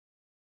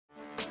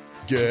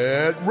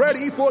Get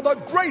ready for the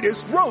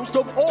greatest roast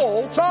of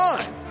all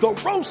time. The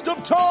Roast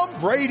of Tom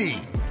Brady.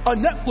 A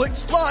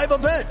Netflix live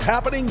event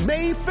happening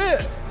May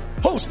 5th.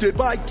 Hosted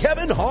by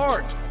Kevin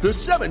Hart. The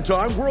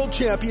 7-time world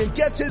champion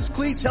gets his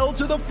cleats held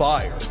to the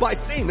fire by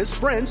famous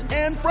friends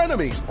and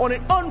frenemies on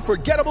an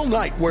unforgettable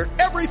night where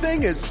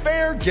everything is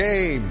fair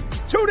game.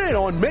 Tune in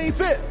on May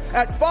 5th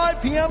at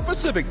 5 p.m.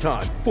 Pacific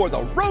time for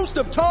the Roast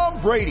of Tom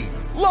Brady.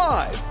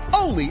 Live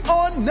only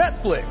on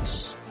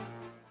Netflix.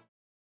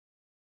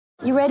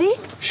 You ready?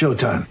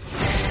 Showtime.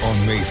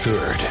 On May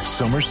 3rd,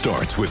 summer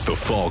starts with The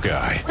Fall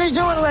Guy. Let's do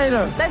it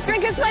later. Let's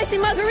drink a spicy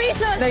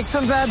margarita. Make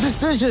some bad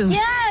decisions.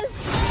 Yes.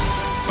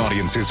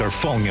 Audiences are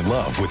falling in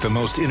love with the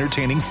most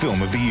entertaining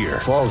film of the year.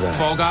 Fall Guy.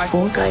 Fall Guy?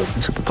 Fall Guy.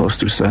 That's what the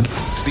poster said.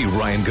 See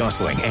Ryan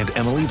Gosling and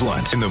Emily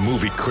Blunt in the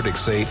movie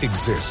critics say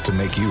exists to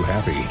make you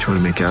happy. Trying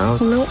to make it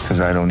out? Nope. Because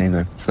I don't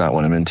either. It's not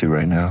what I'm into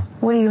right now.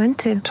 What are you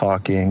into?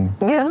 Talking.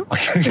 Yeah.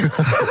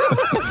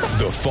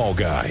 The Fall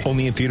Guy.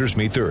 Only in theaters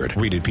May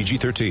 3rd. Rated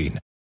PG-13.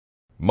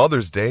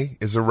 Mother's Day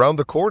is around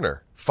the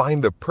corner.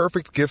 Find the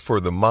perfect gift for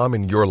the mom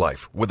in your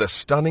life with a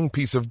stunning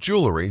piece of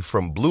jewelry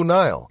from Blue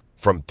Nile.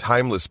 From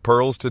timeless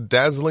pearls to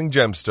dazzling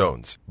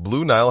gemstones,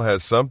 Blue Nile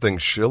has something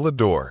she'll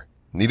adore.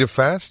 Need it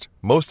fast?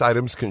 Most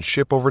items can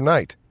ship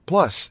overnight.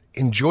 Plus,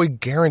 enjoy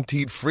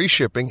guaranteed free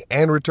shipping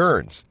and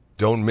returns.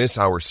 Don't miss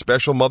our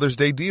special Mother's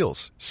Day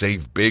deals.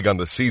 Save big on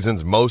the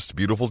season's most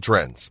beautiful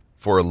trends.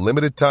 For a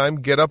limited time,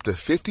 get up to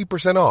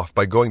 50% off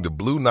by going to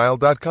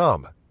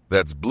BlueNile.com.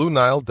 That's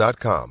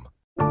BlueNile.com.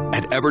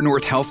 At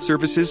Evernorth Health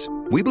Services,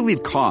 we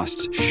believe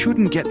costs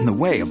shouldn't get in the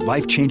way of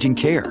life-changing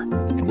care,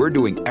 and we're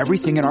doing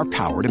everything in our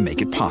power to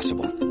make it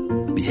possible.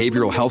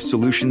 Behavioral health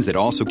solutions that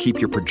also keep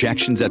your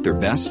projections at their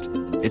best?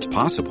 It's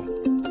possible.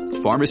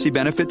 Pharmacy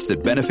benefits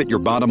that benefit your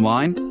bottom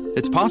line?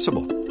 It's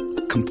possible.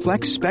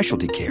 Complex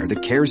specialty care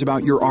that cares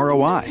about your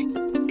ROI?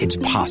 It's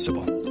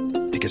possible.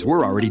 Because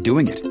we're already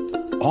doing it.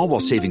 All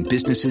while saving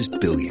businesses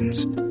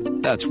billions.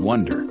 That's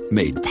Wonder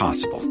made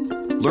possible.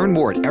 Learn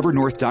more at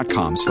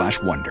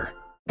evernorth.com/wonder.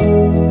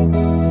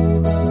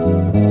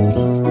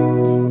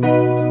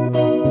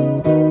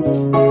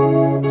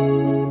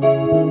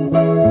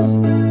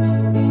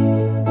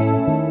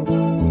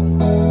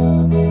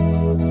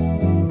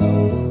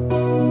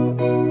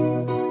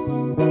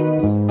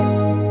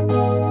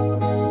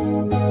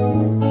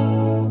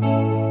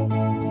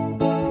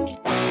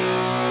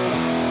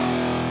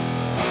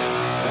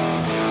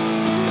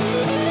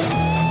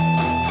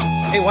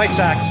 Hey, White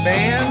Sox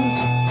fans.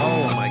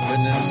 Oh, my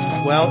goodness.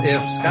 Well,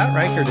 if Scott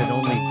Reichert had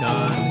only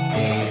done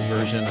a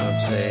version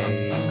of,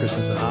 say,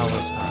 Christmas in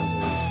Hollis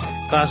on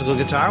his classical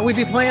guitar, we'd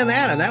be playing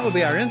that, and that would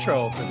be our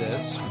intro for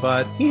this.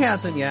 But he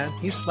hasn't yet.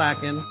 He's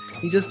slacking.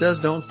 He just does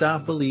Don't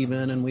Stop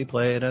Believin', and we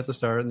play it at the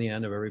start and the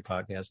end of every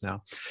podcast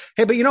now.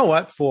 Hey, but you know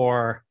what?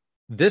 For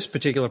this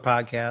particular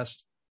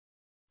podcast,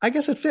 I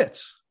guess it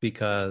fits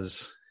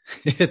because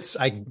it's,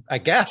 I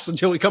guess,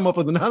 until we come up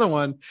with another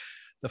one,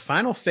 the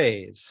final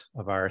phase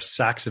of our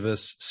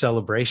Soxivus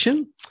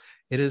celebration.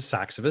 It is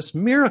Soxivus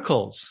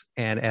Miracles.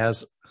 And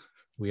as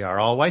we are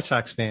all White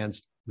Sox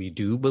fans, we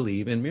do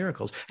believe in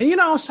miracles. And you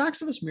know,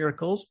 Soxivus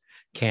miracles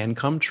can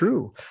come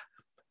true.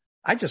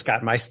 I just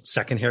got my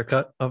second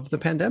haircut of the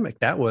pandemic.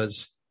 That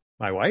was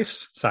my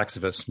wife's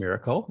Soxivus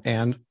miracle.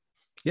 And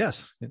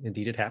yes,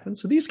 indeed it happened.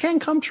 So these can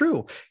come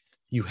true.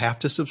 You have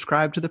to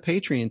subscribe to the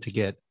Patreon to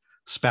get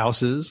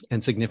spouses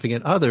and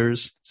significant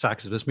others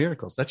Soxivus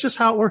miracles. That's just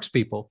how it works,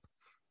 people.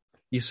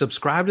 You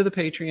subscribe to the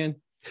Patreon,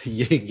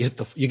 you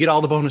get all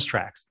the bonus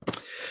tracks.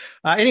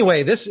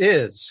 Anyway, this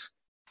is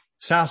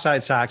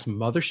Southside Sox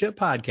Mothership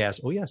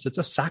Podcast. Oh, yes, it's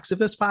a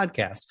Soxivus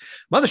podcast.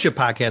 Mothership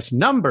Podcast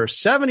number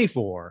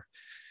 74.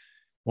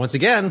 Once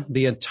again,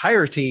 the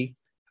entirety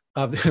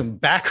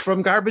of back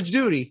from garbage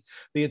duty,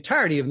 the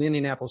entirety of the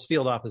Indianapolis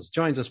field office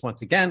joins us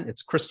once again.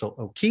 It's Crystal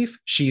O'Keefe.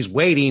 She's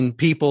waiting,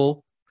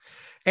 people.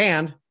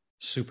 And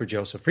Super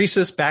Joseph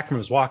Reeses back from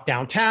his walk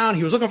downtown.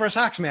 He was looking for a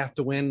Sox math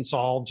to win,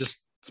 solve just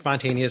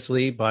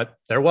spontaneously, but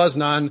there was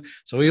none.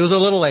 So he was a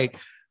little late.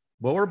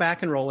 But we're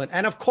back and rolling.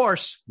 And of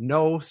course,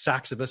 no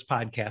Soxivus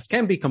podcast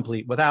can be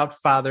complete without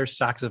Father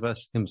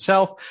Soxivus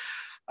himself.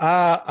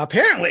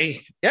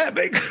 Apparently, yeah,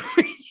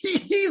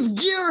 he's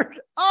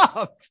geared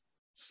up.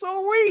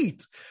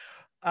 Sweet.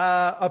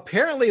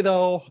 Apparently,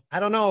 though, I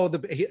don't know.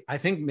 I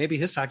think maybe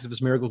his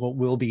Soxivus miracle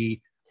will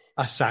be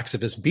a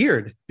Soxivus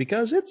beard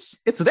because it's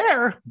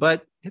there,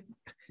 but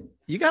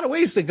you got a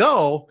ways to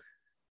go.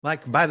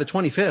 Like by the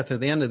 25th at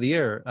the end of the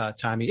year,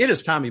 Tommy, it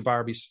is Tommy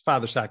Barbie's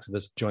Father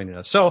Soxivus joining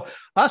us. So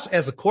us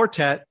as a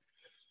quartet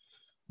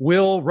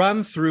will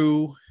run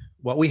through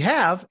what we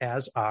have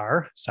as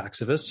our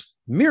Soxivus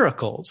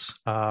miracles,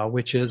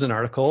 which is an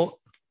article,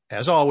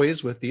 as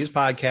always, with these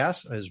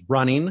podcasts, is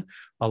running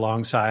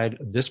alongside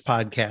this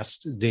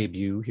podcast's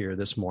debut here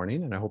this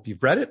morning. And I hope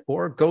you've read it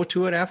or go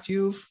to it after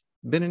you've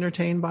been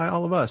entertained by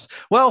all of us.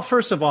 Well,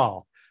 first of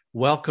all,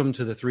 Welcome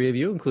to the three of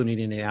you, including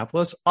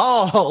Indianapolis,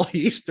 all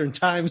Eastern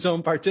time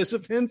zone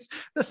participants.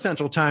 The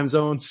Central time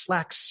zone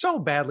slacks so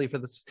badly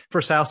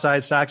for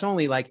Southside Sox,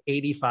 only like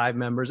 85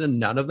 members, and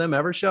none of them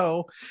ever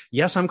show.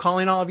 Yes, I'm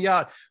calling all of you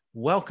out.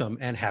 Welcome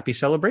and happy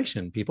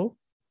celebration, people.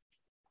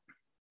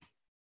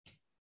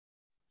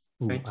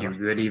 Thank you.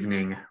 Good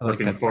evening.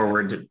 Looking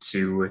forward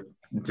to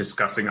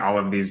discussing all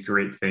of these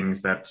great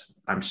things that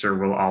I'm sure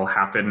will all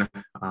happen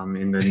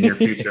in the near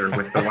future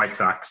with the White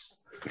Sox.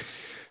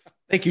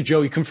 Thank you,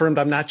 Joe. You confirmed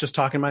I'm not just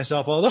talking to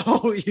myself,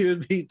 although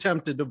you'd be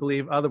tempted to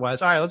believe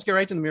otherwise. All right, let's get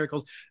right to the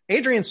miracles.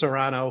 Adrian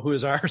Serrano, who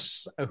is our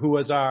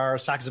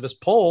Soxivist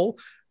poll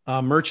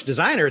merch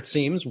designer, it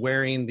seems,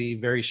 wearing the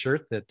very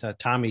shirt that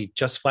Tommy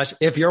just flashed.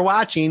 If you're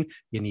watching,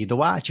 you need to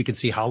watch. You can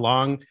see how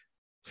long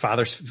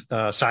Father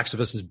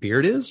Soxivist's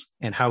beard is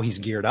and how he's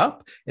geared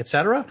up,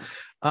 etc.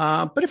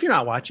 But if you're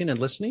not watching and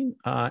listening,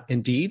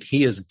 indeed,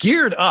 he is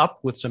geared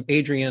up with some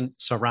Adrian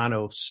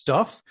Serrano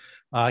stuff.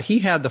 He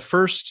had the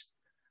first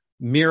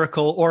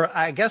miracle, or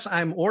I guess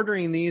I'm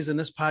ordering these in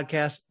this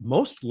podcast,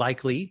 most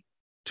likely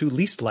to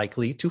least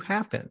likely to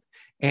happen.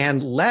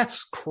 And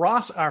let's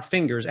cross our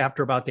fingers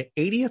after about the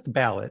 80th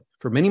ballot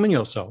for Minnie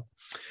Minoso.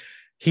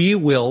 He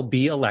will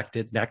be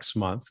elected next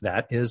month.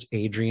 That is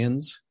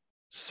Adrian's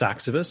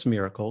Soxivist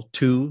miracle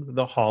to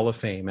the Hall of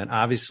Fame. And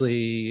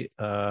obviously,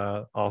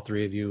 all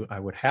three of you, I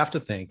would have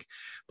to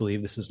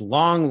believe this is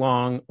long,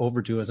 long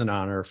overdue as an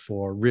honor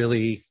for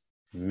really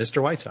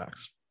Mr. White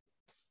Sox.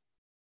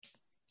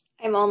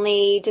 I'm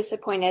only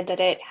disappointed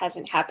that it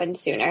hasn't happened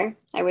sooner.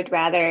 I would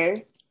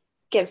rather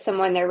give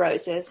someone their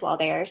roses while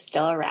they are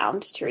still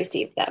around to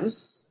receive them.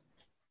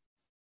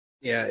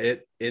 Yeah,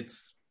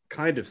 it's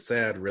kind of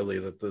sad, really,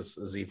 that this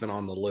is even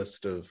on the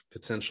list of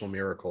potential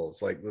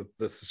miracles. Like,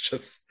 this is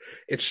just,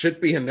 it should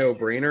be a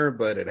no-brainer,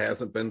 but it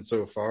hasn't been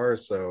so far.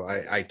 So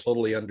I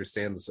totally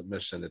understand the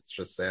submission. It's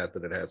just sad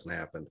that it hasn't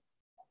happened.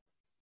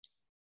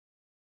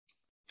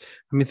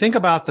 I mean, think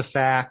about the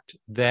fact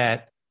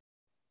that,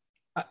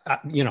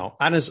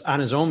 on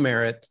his own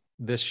merit,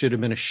 this should have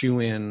been a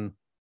shoo-in,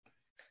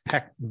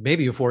 heck,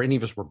 maybe before any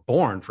of us were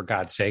born, for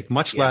God's sake,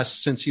 much less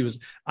since he was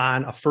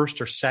on a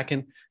first or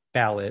second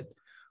ballot.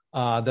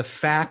 The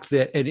fact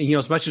that, and,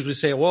 as much as we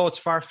say, well, it's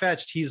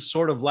far-fetched, he's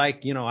sort of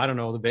like, I don't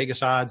know, the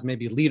Vegas odds,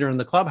 maybe leader in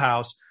the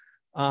clubhouse.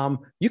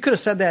 You could have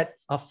said that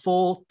a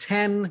full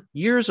 10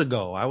 years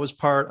ago. I was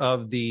part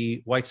of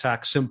the White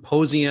Sox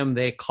symposium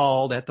they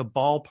called at the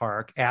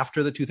ballpark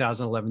after the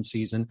 2011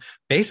 season,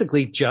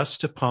 basically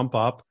just to pump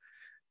up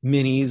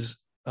Minnie's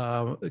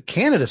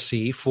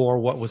candidacy for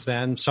what was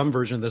then some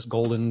version of this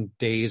Golden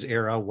Days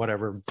era,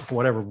 whatever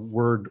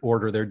word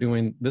order they're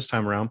doing this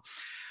time around.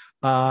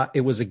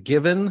 It was a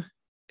given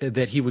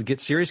that he would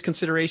get serious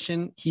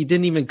consideration. He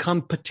didn't even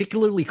come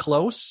particularly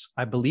close.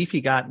 I believe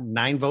he got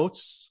 9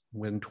 votes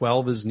when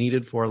 12 is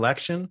needed for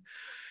election.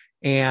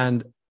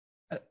 And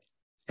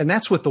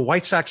that's with the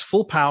White Sox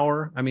full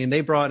power. I mean,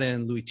 they brought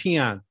in Luis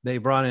Tiant, they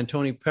brought in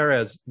Tony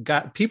Perez,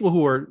 got people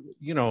who were,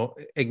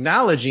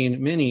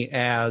 acknowledging Minnie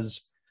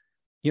as,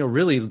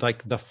 really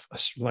like the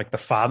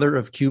father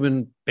of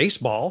Cuban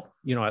baseball,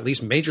 at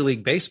least Major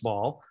League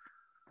Baseball.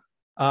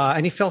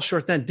 And he fell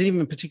short then, didn't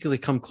even particularly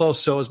come close.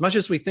 So as much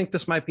as we think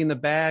this might be in the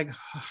bag,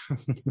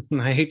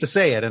 I hate to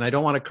say it, and I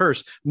don't want to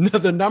curse,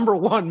 the number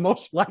one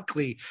most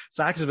likely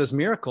Soxivist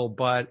miracle,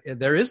 but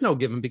there is no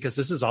given because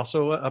this is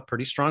also a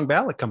pretty strong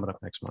ballot coming up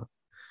next month.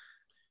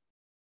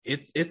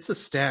 It's a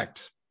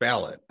stacked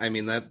ballot. I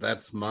mean,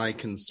 that's my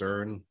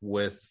concern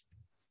with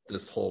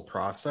this whole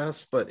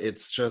process, but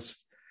it's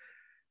just,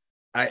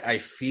 I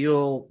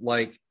feel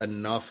like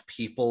enough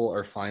people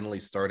are finally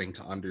starting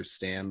to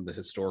understand the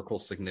historical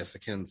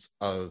significance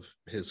of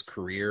his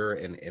career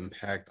and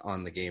impact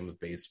on the game of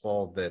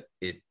baseball that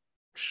it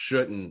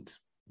shouldn't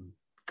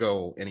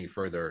go any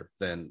further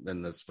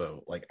than this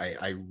vote. Like,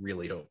 I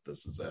really hope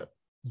this is it.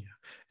 Yeah.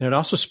 And it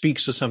also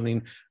speaks to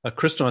something,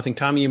 Crystal, I think,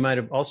 Tommy, you might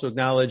have also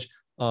acknowledged,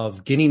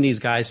 of getting these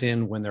guys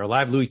in when they're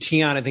alive. Luis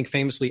Tiant, I think,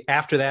 famously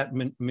after that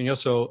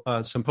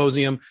Minoso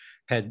symposium,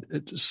 had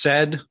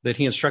said that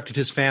he instructed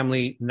his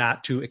family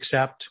not to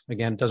accept,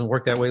 again, it doesn't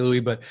work that way, Louis,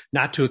 but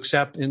not to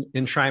accept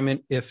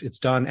enshrinement if it's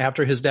done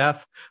after his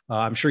death.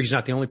 I'm sure he's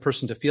not the only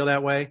person to feel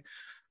that way.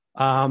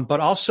 But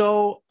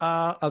also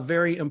a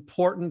very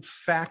important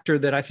factor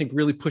that I think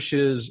really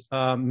pushes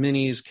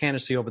Minnie's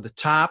candidacy over the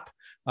top.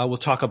 We'll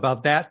talk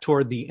about that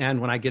toward the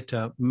end when I get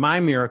to my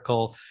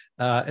miracle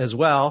as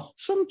well.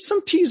 Some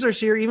teasers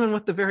here, even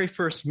with the very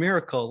first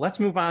miracle. Let's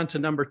move on to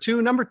number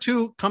 2. Number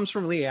 2 comes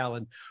from Lee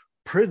Allen.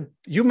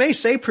 You may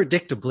say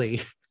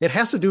predictably, it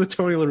has to do with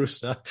Tony La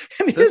Russa.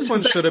 This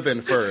one should have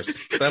been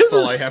first. That's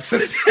all I have to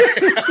say.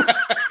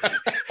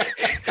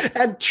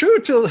 And true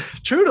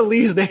to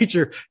Lee's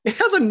nature, it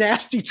has a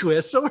nasty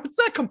twist, so it's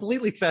not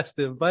completely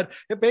festive, but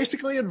it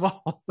basically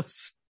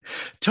involves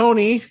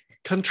Tony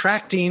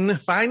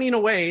finding a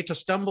way to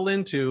stumble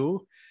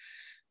into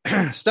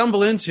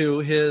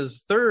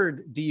his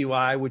third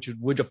DUI, which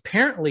would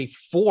apparently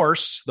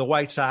force the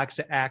White Sox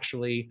to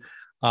actually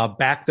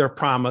back their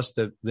promise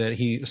that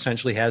he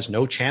essentially has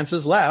no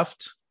chances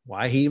left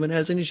why he even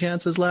has any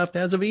chances left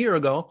as of a year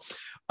ago,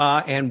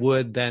 and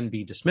would then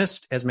be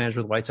dismissed as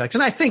manager of the White Sox.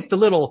 And I think the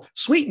little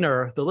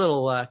sweetener, the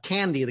little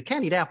candy, the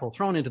candied apple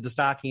thrown into the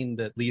stocking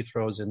that Lee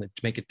throws in to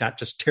make it not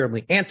just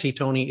terribly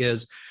anti-Tony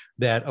is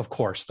that, of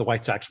course, the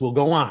White Sox will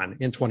go on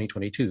in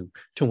 2022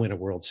 to win a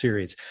World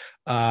Series.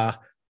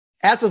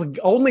 As the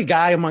only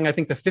guy among, I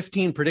think, the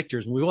 15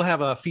 predictors, and we will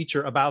have a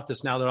feature about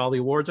this now that all the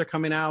awards are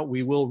coming out.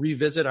 We will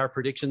revisit our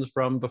predictions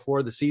from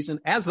before the season.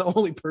 As the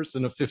only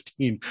person of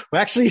 15 who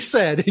actually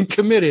said and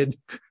committed,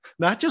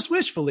 not just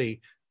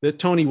wishfully, that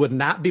Tony would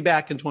not be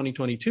back in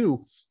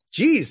 2022.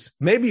 Geez,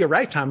 maybe you're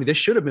right, Tommy. This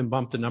should have been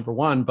bumped to number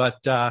one,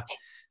 but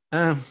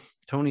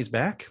Tony's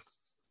back.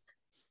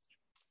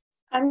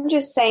 I'm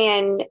just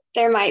saying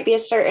there might be a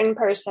certain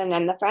person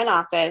in the front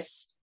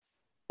office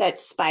that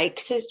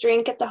spikes his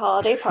drink at the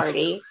holiday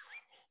party.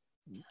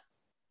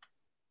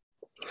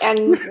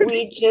 And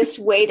we just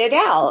wait it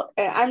out.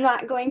 I'm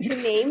not going to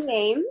name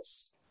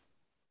names.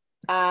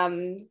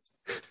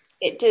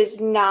 It does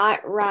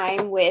not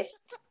rhyme with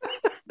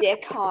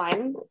Dick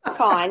Kahn.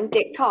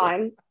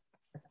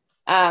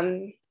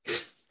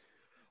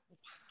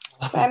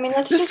 I mean,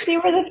 let's just see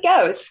where this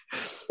goes.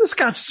 This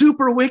got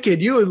super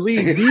wicked. You and Lee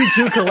need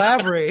to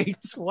collaborate.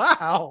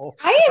 Wow.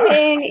 I am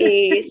in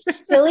a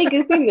silly,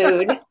 goofy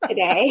mood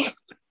today.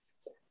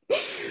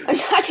 I'm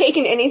not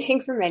taking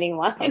anything from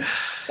anyone.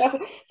 So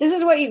this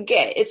is what you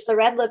get. It's the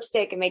red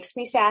lipstick. It makes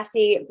me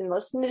sassy. I've been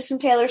listening to some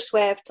Taylor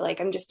Swift. Like,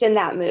 I'm just in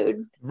that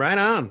mood. Right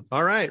on.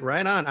 All right.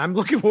 Right on. I'm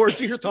looking forward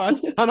to your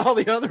thoughts on all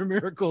the other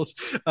miracles,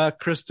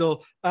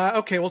 Crystal.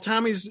 Okay. Well,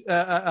 Tony's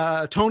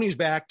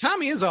back.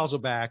 Tommy is also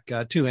back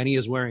too. And he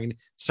is wearing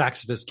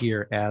Soxivist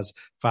gear as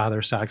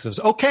Father Soxivist.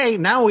 Okay.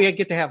 Now we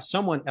get to have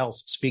someone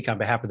else speak on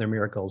behalf of their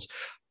miracles.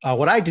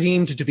 What I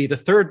deemed to be the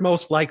third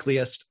most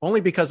likeliest,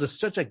 only because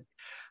it's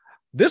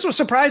this was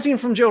surprising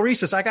from Joe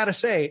Reeses, I got to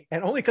say,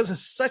 and only because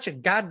it's such a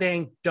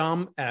goddamn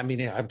dumb, I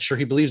mean, I'm sure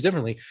he believes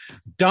differently,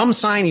 dumb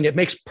signing. It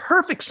makes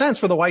perfect sense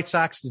for the White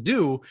Sox to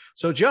do.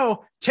 So,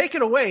 Joe, take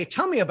it away.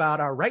 Tell me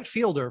about our right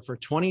fielder for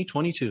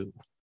 2022.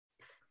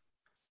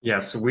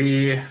 Yes,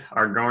 we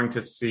are going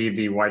to see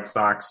the White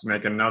Sox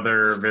make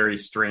another very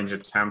strange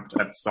attempt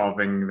at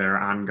solving their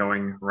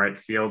ongoing right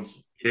field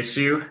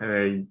issue.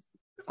 They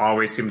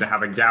always seem to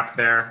have a gap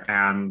there,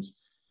 and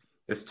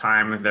this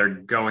time they're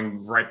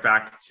going right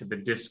back to the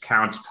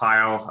discount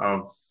pile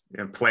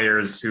of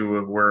players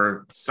who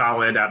were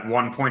solid at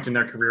one point in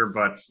their career,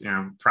 but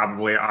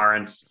probably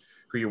aren't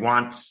who you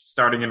want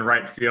starting in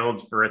right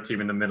field for a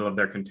team in the middle of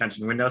their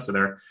contention window. So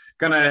they're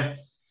going to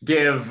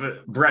give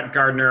Brett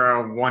Gardner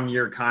a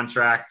 1-year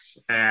contract,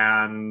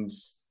 and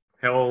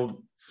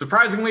he'll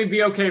surprisingly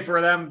be okay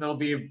for them. They'll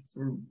be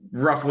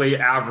roughly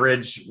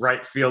average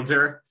right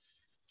fielder.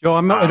 Joe,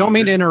 I don't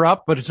mean to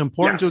interrupt, but it's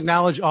important to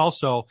acknowledge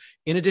also,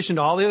 in addition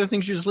to all the other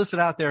things you just listed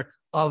out there,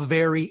 a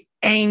very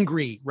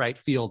angry right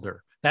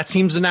fielder. That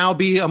seems to now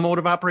be a mode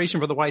of operation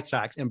for the White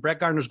Sox, and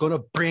Brett Gardner's going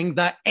to bring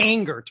the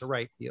anger to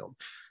right field.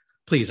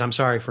 Please, I'm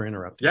sorry for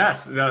interrupting.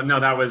 Yes, no,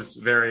 that was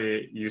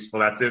very useful.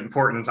 That's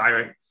important.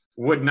 I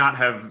would not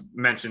have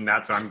mentioned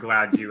that, so I'm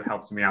glad you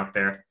helped me out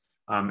there.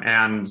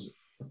 And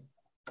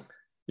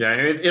yeah,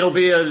 it'll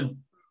be a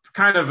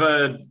kind of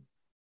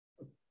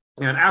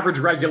an average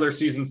regular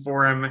season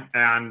for him,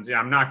 and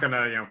I'm not going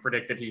to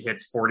predict that he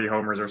hits 40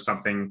 homers or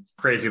something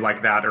crazy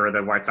like that, or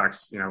the White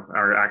Sox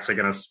are actually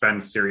going to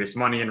spend serious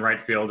money in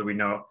right field. We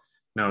know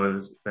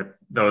that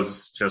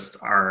those just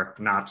are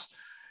not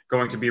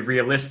going to be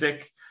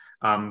realistic.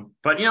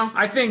 But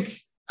I think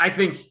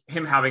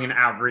him having an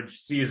average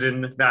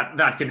season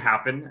that can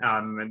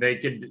happen. They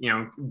could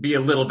be a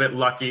little bit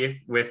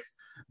lucky with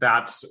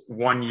that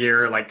 1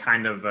 year, like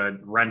kind of a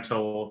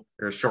rental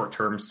or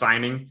short-term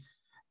signing.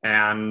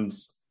 And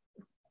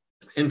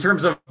in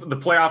terms of the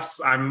playoffs,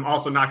 I'm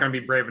also not going to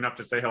be brave enough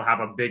to say he'll have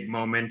a big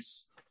moment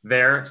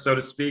there, so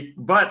to speak.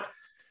 But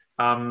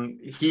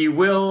he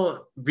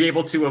will be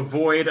able to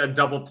avoid a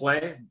double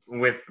play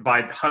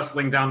by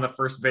hustling down the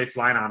first base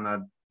line on a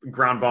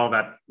ground ball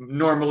that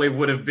normally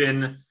would have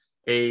been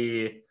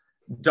a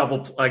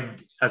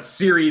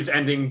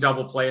series-ending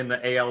double play in the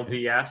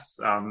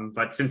ALDS.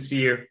 But since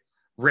he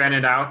ran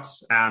it out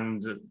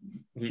and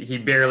he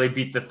barely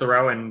beat the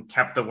throw and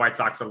kept the White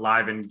Sox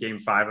alive in Game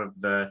 5 of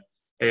the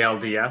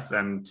ALDS,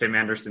 and Tim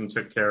Anderson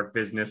took care of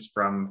business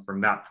from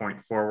that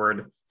point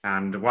forward.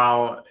 And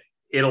while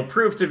it'll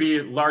prove to be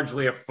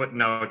largely a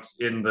footnote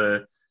in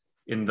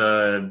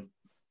the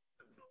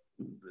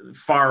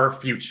far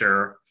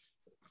future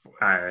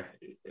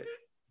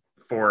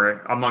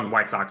for among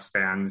White Sox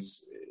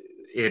fans,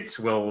 it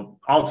will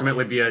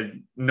ultimately be a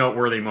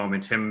noteworthy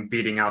moment, him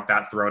beating out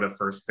that throw to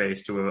first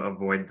base to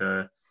avoid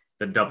the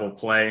double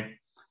play.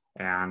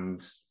 And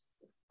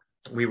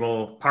we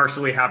will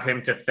partially have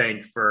him to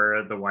thank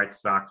for the White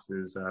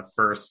Sox's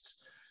first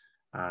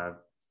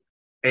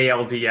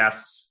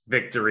ALDS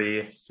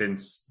victory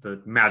since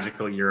the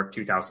magical year of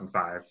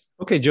 2005.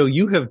 Okay, Joe,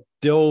 you have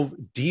dove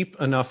deep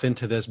enough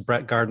into this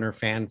Brett Gardner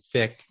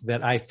fanfic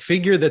that I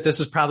figure that this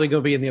is probably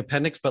going to be in the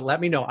appendix, but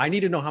let me know. I need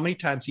to know how many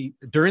times he,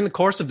 during the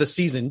course of the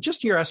season,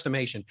 just your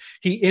estimation,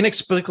 he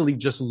inexplicably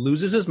just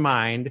loses his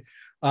mind.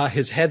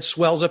 His head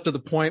swells up to the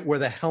point where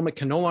the helmet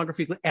can no longer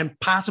feel and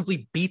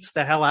possibly beats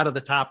the hell out of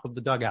the top of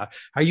the dugout.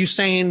 Are you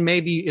saying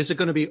maybe, is it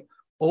going to be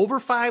over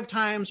 5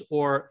 times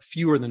or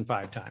fewer than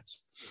 5 times?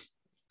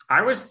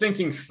 I was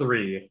thinking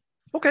 3.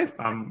 Okay.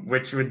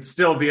 Which would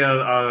still be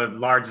a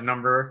large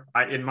number,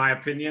 in my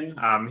opinion.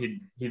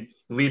 He'd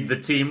lead the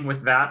team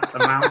with that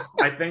amount,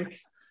 I think.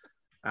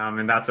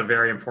 And that's a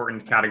very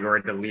important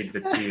category to lead the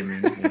team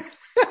in.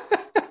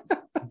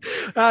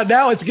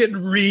 Now it's getting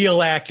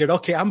real accurate.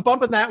 Okay, I'm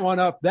bumping that one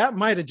up. That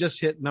might have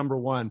just hit number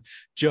 1.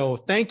 Joe,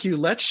 thank you.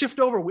 Let's shift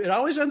over. It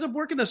always ends up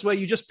working this way.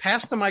 You just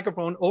pass the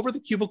microphone over the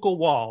cubicle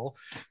wall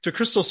to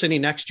Crystal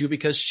sitting next to you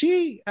because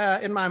she,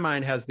 in my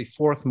mind, has the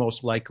 4th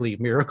most likely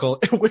miracle,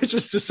 which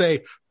is to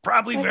say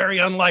probably very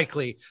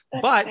unlikely.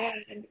 But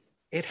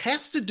it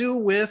has to do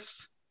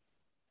with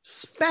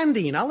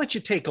spending. I'll let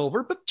you take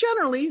over. But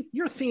generally,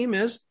 your theme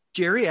is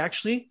Jerry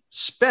actually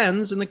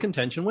spends in the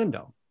contention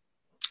window.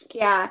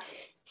 Yeah.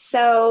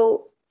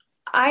 So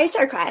I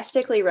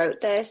sarcastically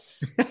wrote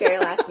this very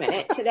last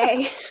minute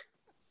today.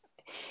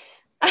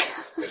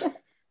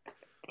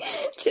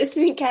 Just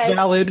because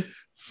valid.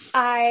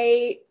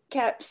 I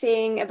kept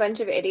seeing a bunch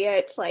of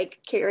idiots like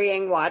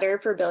carrying water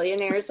for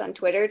billionaires on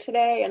Twitter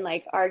today and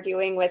like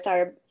arguing with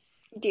our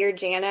dear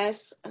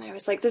Janice. And I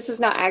was like, this is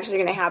not actually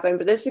going to happen,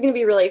 but this is going to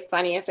be really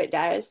funny if it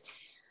does.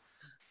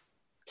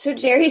 So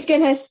Jerry's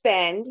going to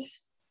spend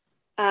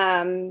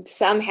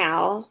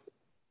somehow.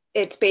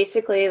 It's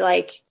basically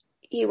like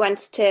he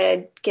wants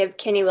to give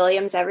Kenny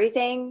Williams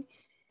everything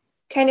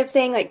kind of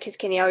thing, like because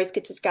Kenny always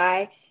gets his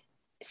guy.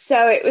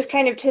 So it was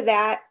kind of to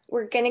that.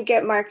 We're going to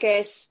get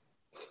Marcus.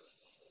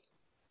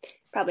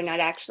 Probably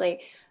not actually.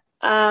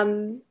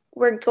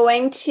 We're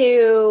going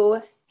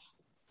to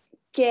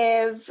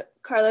give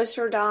Carlos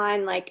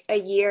Rodon like a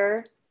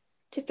year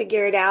to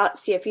figure it out,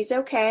 see if he's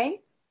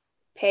okay.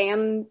 Pay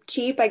him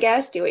cheap, I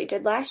guess. Do what he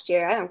did last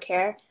year. I don't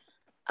care.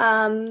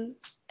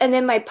 And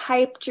then my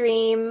pipe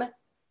dream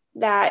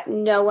that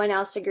no one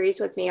else agrees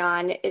with me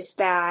on is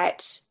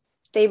that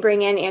they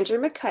bring in Andrew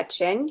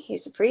McCutchen.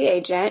 He's a free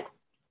agent.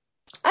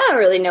 I don't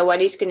really know what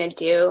he's going to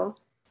do.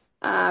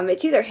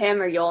 It's either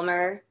him or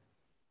Yolmer.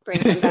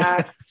 Bring him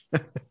back.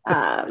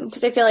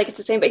 Because I feel like it's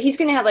the same. But he's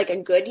going to have like a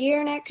good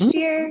year next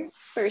year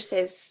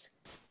versus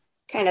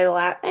kind of the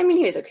last. I mean,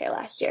 he was okay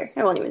last year.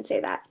 I won't even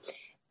say that.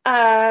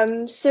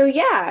 So,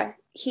 yeah.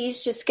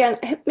 He's just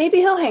maybe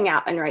he'll hang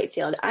out in right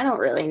field. I don't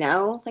really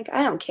know. Like,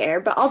 I don't care,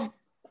 but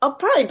I'll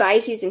probably buy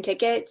season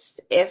tickets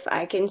if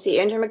I can see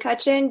Andrew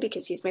McCutchen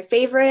because he's my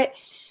favorite.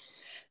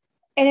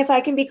 And if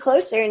I can be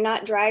closer and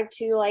not drive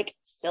to like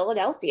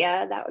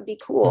Philadelphia, that would be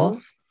cool.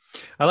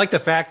 I like the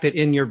fact that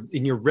in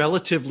your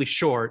relatively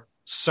short,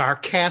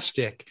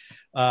 sarcastic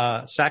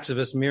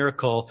Saxivus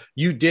Miracle,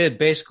 you did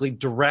basically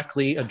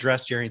directly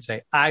address Jerry and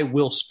say, I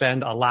will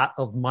spend a lot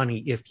of money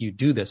if you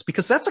do this,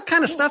 because that's the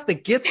kind of stuff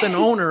that gets an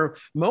owner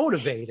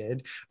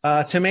motivated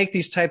to make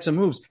these types of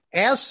moves.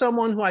 As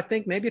someone who I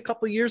think maybe a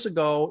couple of years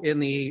ago in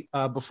the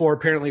before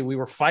apparently we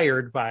were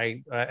fired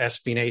by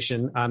SB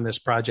Nation on this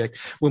project,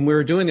 when we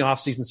were doing the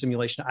offseason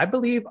simulation, I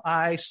believe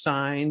I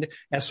signed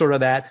as sort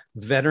of that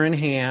veteran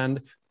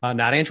hand,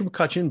 not Andrew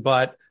McCutchen,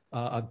 but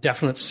a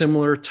definite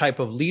similar type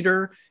of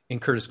leader in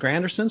Curtis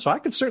Granderson. So I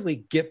could certainly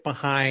get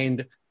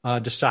behind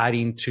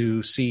deciding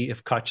to see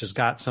if Kutch has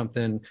got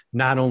something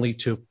not only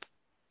to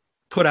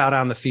put out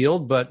on the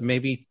field, but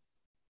maybe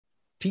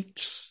teach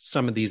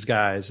some of these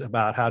guys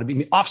about how to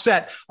be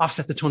offset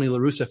the Tony La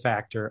Russa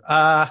factor.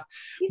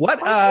 He's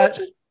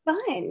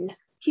fun.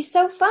 He's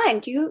so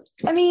fun. You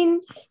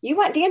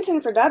want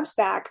Dancing for Dubs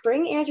back,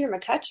 bring Andrew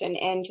McCutchen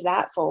into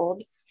that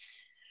fold.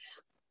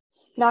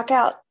 Knock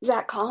out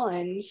Zach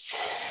Collins.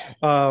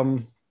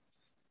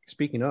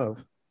 Speaking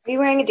of, are you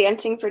wearing a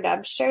Dancing for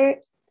Dubs shirt?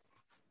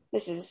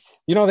 This is,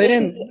 they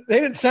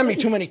didn't send me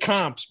too many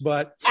comps,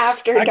 but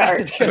after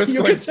dark. I was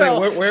going to say,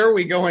 where are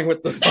we going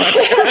with this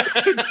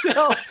podcast?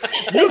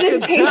 This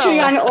is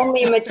Patreon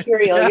only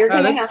material. You're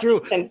going to have true.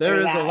 to send there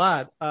is that. a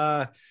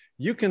lot.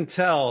 You can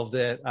tell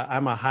that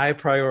I'm a high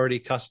priority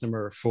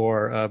customer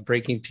for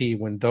Breaking Tea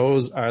when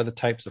those are the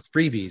types of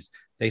freebies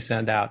they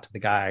send out to the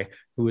guy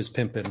who is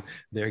pimping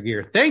their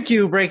gear. Thank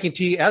you, Breaking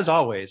Tea, as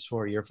always,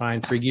 for your fine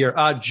free gear.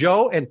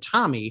 Joe and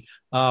Tommy,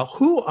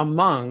 who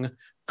among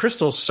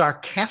Crystal's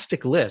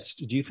sarcastic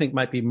list do you think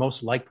might be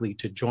most likely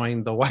to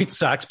join the White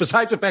Sox,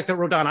 besides the fact that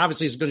Rodon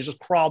obviously is going to just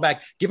crawl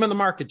back, give him the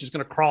market, just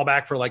going to crawl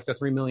back for like the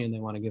 $3 million they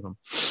want to give him?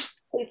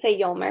 Please say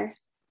Yolmer.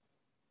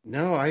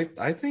 No, I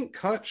think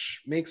Kutch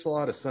makes a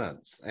lot of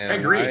sense. And I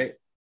agree.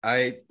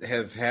 I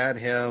have had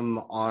him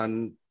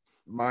on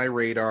my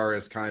radar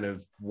as kind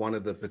of one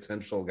of the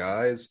potential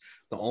guys.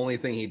 The only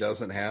thing he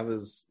doesn't have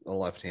is a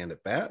left-handed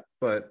bat,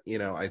 but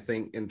I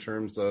think in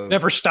terms of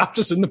never stopped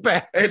us in the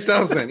past. It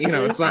doesn't, it's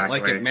Exactly. not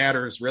like it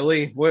matters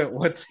really.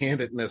 What's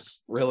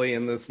handedness really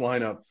in this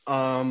lineup?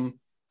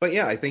 But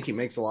yeah, I think he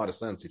makes a lot of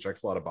sense. He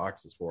checks a lot of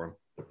boxes for him.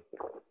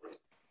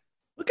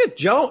 Look at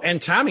Joe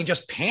and Tommy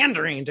just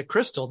pandering to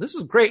Crystal. This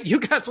is great. You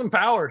got some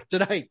power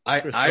tonight.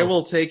 I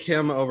will take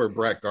him over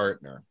Brett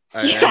Gardner.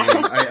 I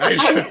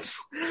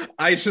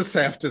just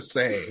have to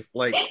say,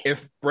 like,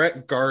 if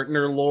Brett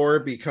Gardner lore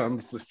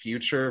becomes the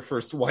future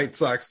for White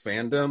Sox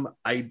fandom,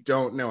 I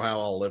don't know how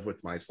I'll live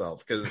with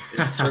myself, because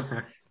it's just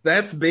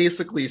that's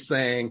basically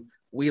saying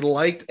we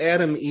liked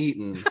Adam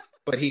Eaton,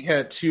 but he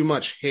had too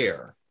much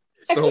hair,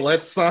 so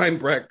let's sign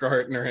Brett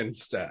Gardner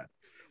instead.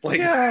 Like,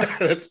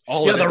 that's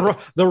all. Yeah,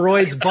 the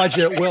Roy's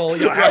budget will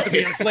have to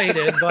be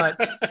inflated, but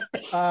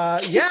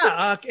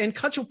and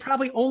Kutch will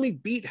probably only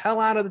beat hell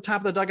out of the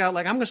top of the dugout.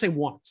 Like, I'm going to say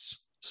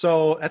once,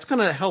 so that's going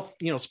to help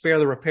spare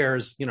the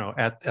repairs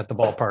at the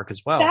ballpark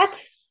as well.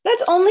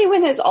 That's only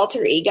when his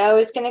alter ego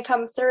is going to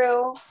come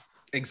through.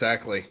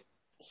 Exactly.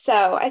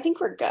 So I think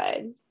we're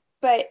good.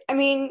 But I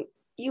mean,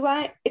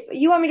 if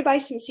you want me to buy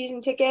some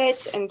season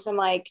tickets and some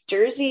like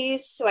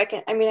jerseys, so I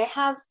can. I mean, I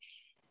have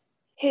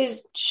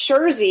his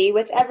jersey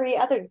with every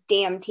other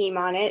damn team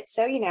on it.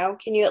 So,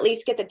 can you at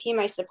least get the team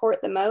I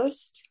support the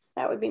most?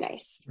 That would be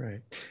nice. Right.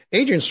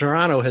 Adrian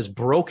Serrano has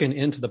broken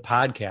into the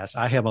podcast.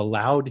 I have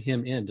allowed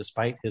him in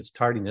despite his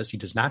tardiness. He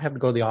does not have to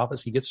go to the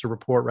office. He gets to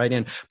report right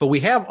in. But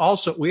we have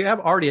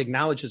already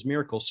acknowledged his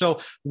miracle. So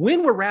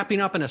when we're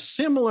wrapping up in a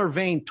similar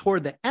vein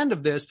toward the end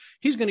of this,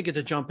 he's going to get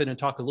to jump in and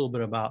talk a little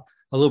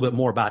bit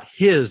more about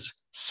his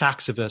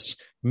Soxivus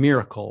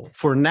miracle.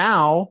 For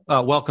now,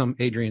 welcome,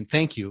 Adrian.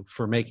 Thank you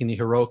for making the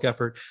heroic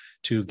effort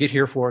to get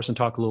here for us and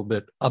talk a little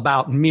bit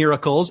about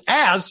miracles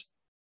as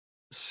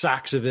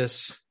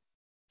Soxivus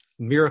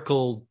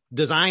miracle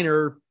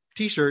designer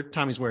t-shirt.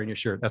 Tommy's wearing your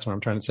shirt. That's what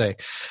I'm trying to say.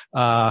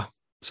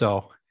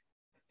 So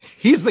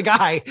he's the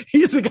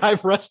guy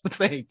for us to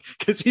thank,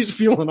 because he's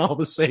fueling all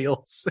the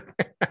sales.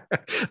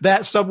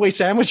 That Subway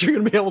sandwich you're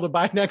going to be able to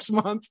buy next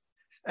month,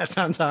 that's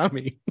on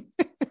Tommy.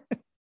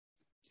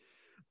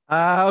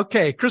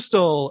 Okay,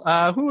 Crystal,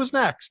 who was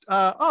next?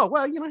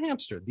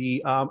 Hamster.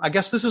 I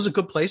guess this is a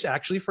good place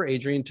actually for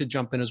Adrian to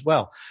jump in as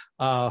well.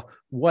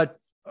 What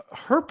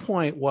her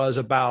point was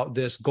about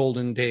this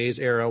Golden Days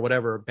era,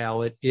 whatever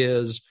ballot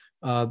is,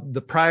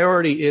 the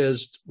priority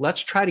is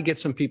let's try to get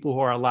some people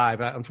who are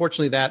alive.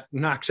 Unfortunately, that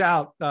knocks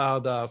out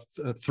the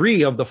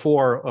 3 of the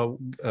 4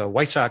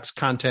 White Sox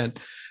content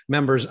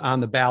members on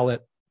the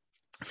ballot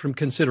from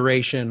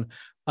consideration.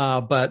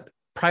 But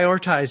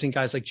prioritizing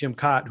guys like Jim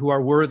Cott, who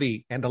are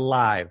worthy and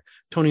alive,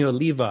 Tony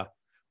Oliva,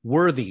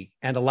 worthy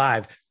and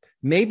alive,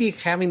 maybe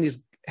having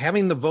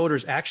the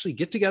voters actually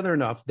get together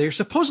enough. They're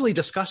supposedly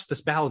discuss this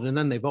ballot and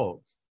then they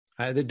vote.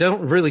 They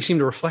don't really seem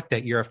to reflect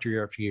that year after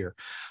year after year,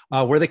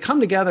 where they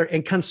come together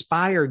and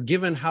conspire,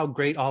 given how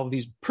great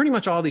pretty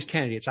much all these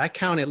candidates, I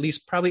count at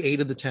least probably 8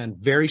 of the 10,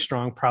 very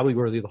strong, probably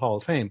worthy of the Hall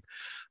of Fame,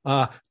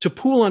 to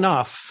pool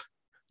enough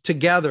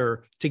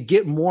together to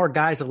get more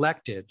guys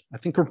elected. I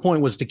think her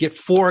point was to get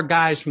 4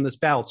 guys from this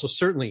ballot. So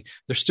certainly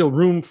there's still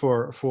room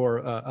for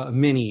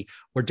Minnie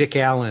or Dick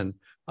Allen,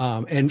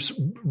 and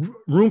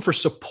room for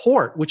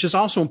support, which is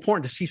also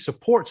important to see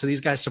support. So these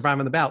guys survive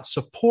on the ballot.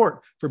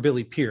 Support for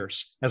Billy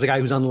Pierce as a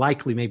guy who's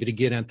unlikely maybe to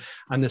get in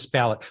on this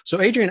ballot.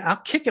 So Adrian, I'll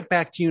kick it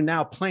back to you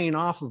now, playing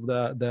off of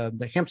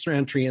the hamster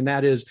entry. And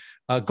that is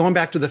going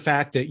back to the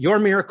fact that your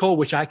miracle,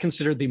 which I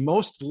consider the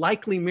most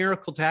likely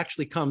miracle to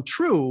actually come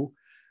true,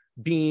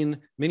 being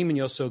Minnie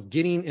Minoso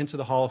getting into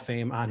the Hall of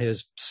Fame on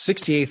his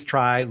 68th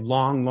try,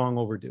 long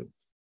overdue.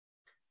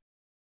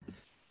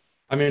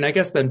 I mean, I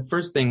guess the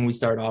first thing we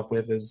start off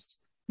with is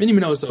Minnie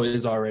Minoso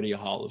is already a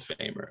Hall of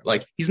Famer.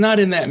 Like, he's not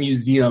in that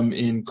museum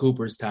in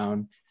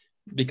Cooperstown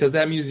because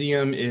that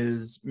museum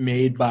is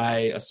made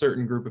by a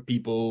certain group of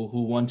people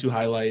who want to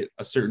highlight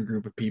a certain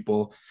group of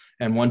people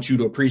and want you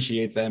to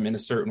appreciate them in a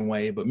certain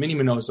way. But Minnie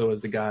Minoso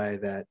is the guy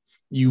that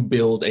you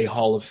build a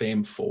Hall of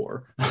Fame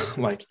for.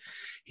 Like,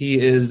 he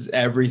is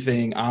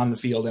everything on the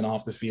field and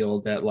off the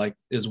field that like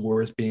is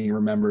worth being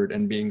remembered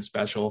and being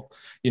special.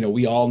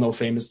 We all know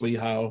famously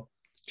how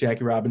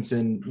Jackie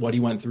Robinson, what he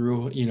went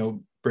through,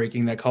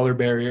 breaking that color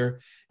barrier.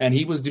 And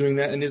he was doing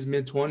that in his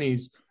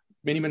mid-20s.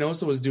 Minnie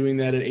Minoso was doing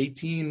that at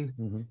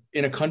 18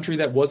 in a country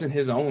that wasn't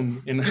his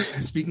own, in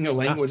speaking a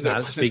language.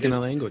 Not speaking the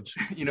language.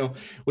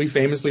 We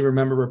famously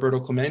remember Roberto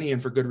Clemente,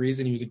 and for good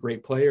reason. He was a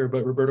great player,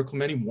 but Roberto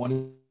Clemente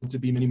wanted to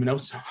be Minnie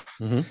Minoso.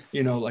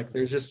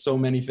 There's just so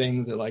many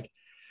things that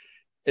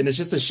and it's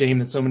just a shame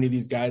that so many of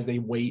these guys, they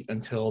wait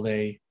until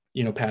they,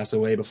 pass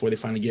away before they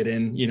finally get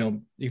in.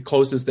 The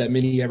closest that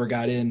Minnie ever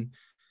got in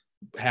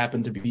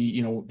happened to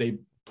be, they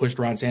pushed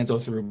Ron Santo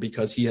through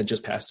because he had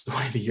just passed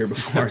away the year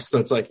before.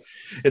 So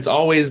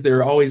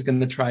they're always going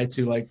to try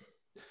to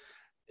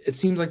it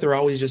seems like they're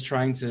always just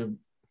trying to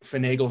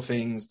finagle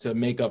things to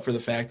make up for the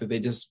fact that they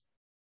just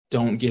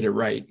don't get it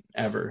right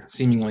ever,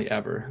 seemingly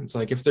ever. It's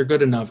like, if they're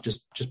good enough,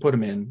 just put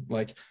them in.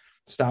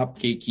 Stop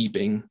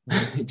gatekeeping.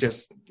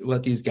 Just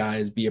let these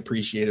guys be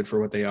appreciated for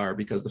what they are,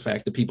 because the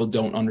fact that people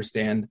don't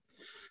understand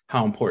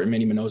how important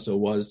Minnie Minoso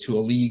was to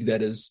a league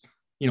that is,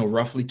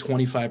 roughly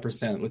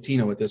 25%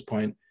 Latino at this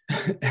point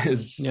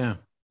is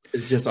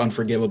is just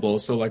unforgivable.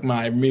 So like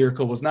my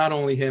miracle was not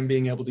only him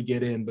being able to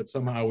get in, but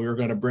somehow we were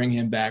going to bring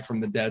him back from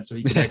the dead so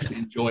he could actually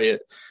enjoy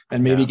it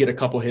and maybe get a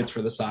couple hits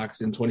for the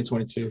Sox in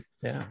 2022.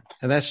 Yeah.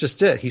 And that's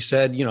just it. He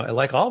said,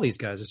 like all these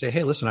guys, they say,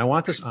 hey, listen, I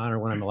want this honor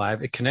when I'm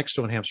alive. It connects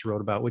to what Hampshire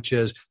wrote about, which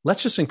is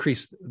let's just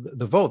increase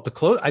the vote.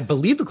 I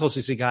believe the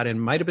closest he got in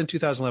might've been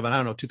 2011. I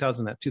don't know,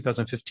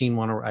 2015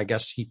 one, or I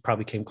guess he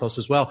probably came close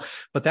as well.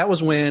 But that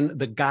was when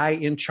the guy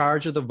in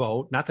charge of the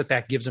vote, not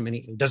that gives him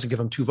doesn't give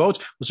him 2 votes,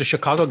 was a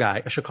Chicago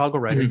guy, a Chicago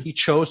writer. Mm-hmm. He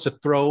chose to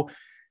throw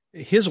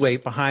his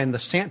weight behind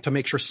to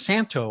make sure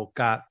Santo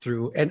got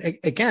through. And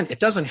again, it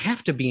doesn't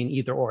have to be an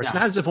either or. It's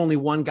not as if only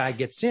one guy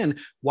gets in.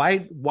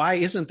 Why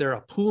isn't there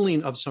a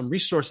pooling of some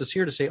resources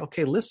here to say,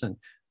 okay, listen,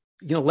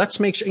 let's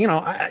make sure,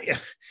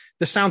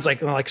 this sounds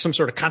like some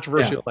sort of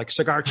controversial, like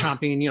cigar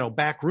chomping,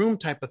 back room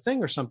type of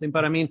thing or something.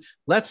 But I mean,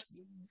 let's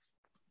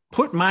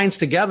put minds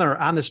together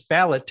on this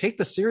ballot, take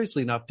this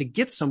seriously enough to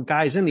get some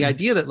guys in. The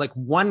idea that like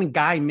one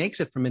guy makes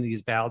it from any of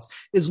these ballots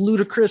is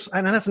ludicrous.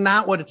 And that's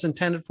not what it's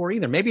intended for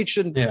either. Maybe it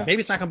shouldn't, maybe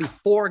it's not going to be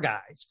 4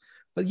 guys,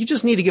 but you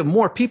just need to get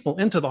more people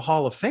into the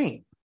Hall of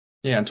Fame.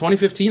 Yeah. In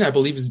 2015, I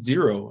believe is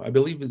 0. I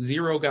believe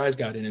 0 guys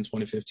got in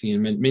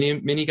 2015.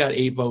 Many got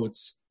 8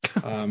 votes.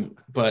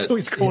 But so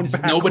he's going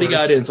nobody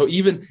got in. So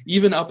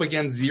even up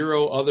against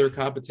 0 other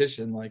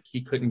competition, like he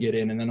couldn't get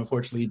in. And then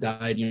unfortunately he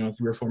died,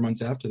 3 or 4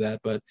 months after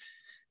that. But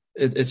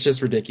it's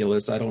just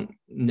ridiculous. I don't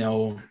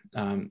know.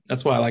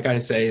 That's why, like I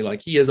say,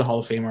 like he is a Hall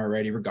of Famer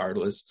already,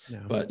 regardless. Yeah.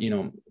 But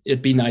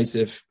it'd be nice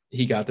if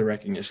he got the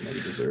recognition that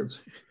he deserves.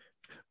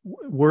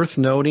 Worth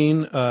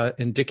noting,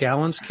 in Dick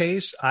Allen's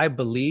case, I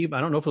believe, I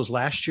don't know if it was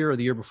last year or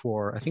the year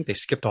before. I think they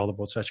skipped all the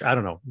votes. I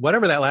don't know.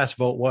 Whatever that last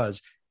vote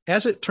was,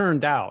 as it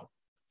turned out,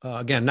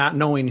 again, not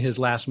knowing his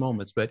last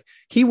moments, but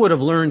he would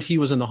have learned he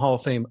was in the Hall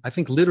of Fame, I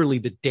think literally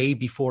the day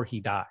before he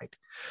died.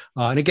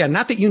 And again,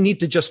 not that you need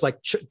to just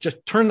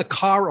just turn the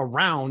car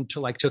around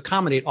to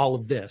accommodate all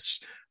of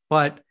this,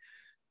 but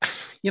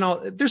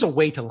there's a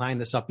way to line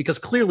this up because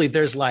clearly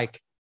there's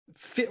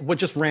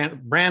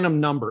random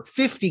number,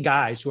 50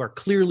 guys who are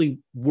clearly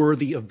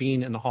worthy of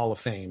being in the Hall of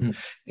Fame.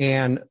 Mm-hmm.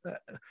 And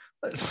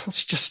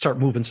let's just start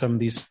moving some of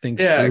these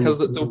things. Yeah, because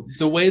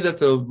the way that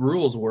the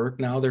rules work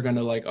now, they're going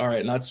to all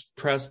right, let's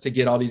press to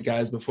get all these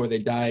guys before they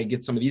die,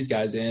 get some of these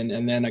guys in.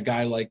 And then a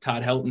guy like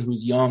Todd Helton,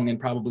 who's young and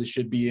probably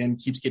should be in,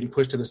 keeps getting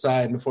pushed to the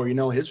side. And before you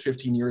know, his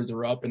 15 years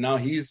are up and now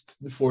he's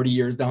 40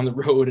 years down the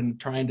road and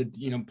trying to,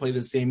 play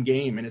the same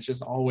game. And it's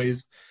just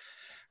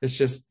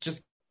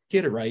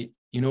get it right.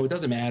 It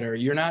doesn't matter.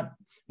 You're not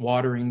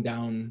watering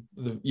down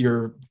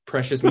your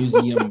precious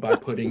museum by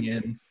putting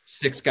in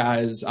 6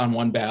 guys on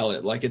one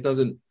ballot. Like it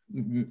doesn't,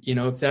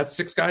 if that's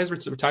 6 guys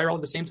retire all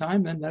at the same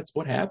time, then that's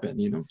what happened.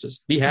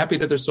 Just be happy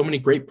that there's so many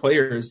great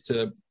players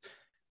to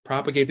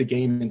propagate the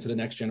game into the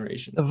next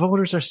generation. The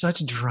voters are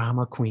such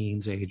drama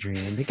queens,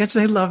 Adrian.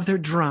 They love their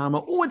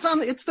drama. Oh,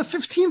 it's the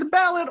 15th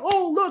ballot.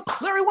 Oh,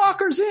 look, Larry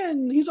Walker's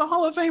in. He's a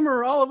Hall of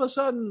Famer all of a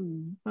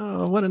sudden.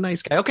 Oh, what a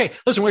nice guy. Okay,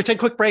 listen, we're going to take a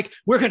quick break.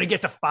 We're going to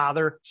get to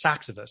Father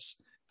Saxivus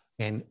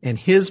and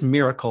his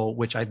miracle,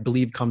 which I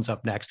believe comes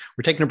up next.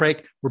 We're taking a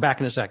break. We're back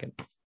in a second.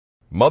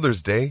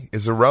 Mother's Day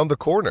is around the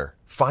corner.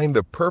 Find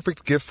the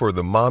perfect gift for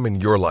the mom in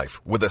your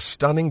life with a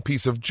stunning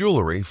piece of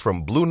jewelry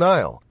from Blue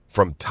Nile.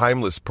 From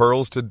timeless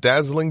pearls to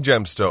dazzling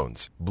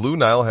gemstones, Blue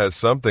Nile has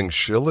something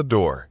she'll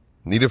adore.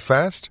 Need it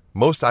fast?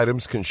 Most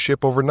items can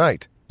ship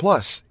overnight.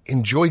 Plus,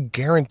 enjoy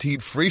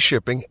guaranteed free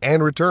shipping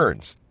and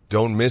returns.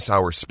 Don't miss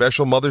our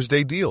special Mother's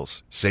Day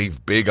deals.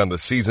 Save big on the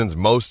season's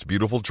most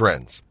beautiful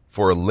trends.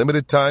 For a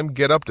limited time,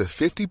 get up to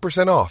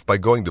 50% off by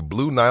going to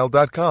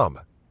BlueNile.com.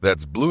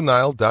 That's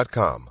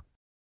BlueNile.com.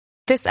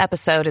 This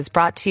episode is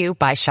brought to you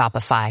by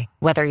Shopify.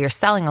 Whether you're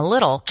selling a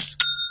little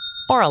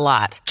or a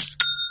lot,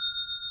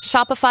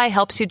 Shopify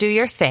helps you do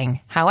your thing,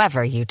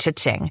 however you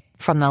cha-ching.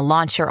 From the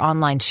launch your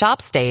online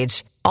shop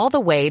stage, all the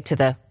way to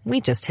the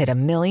we just hit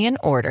 1 million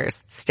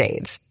orders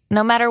stage.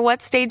 No matter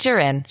what stage you're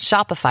in,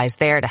 Shopify's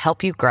there to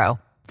help you grow.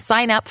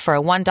 Sign up for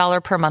a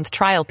 $1 per month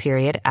trial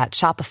period at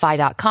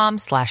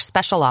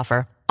shopify.com/special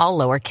offer, all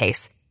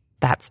lowercase.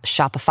 That's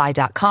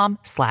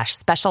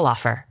shopify.com/special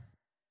offer.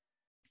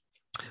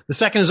 The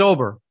second is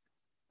over.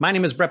 My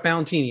name is Brett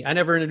Ballantini. I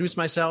never introduced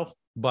myself,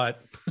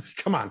 but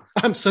come on,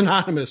 I'm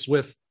synonymous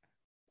with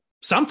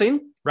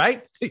something,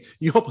 right?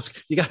 You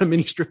got a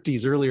mini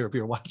striptease earlier if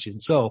you're watching.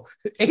 So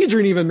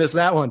Adrian even missed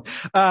that one.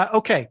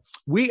 Okay.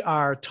 We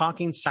are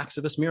talking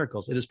Saxivus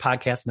Miracles. It is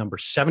podcast number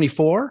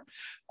 74.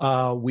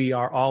 We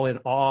are all in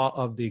awe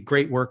of the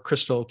great work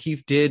Crystal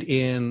O'Keefe did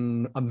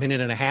in a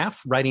minute and a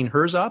half, writing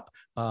hers up.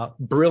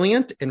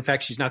 Brilliant. In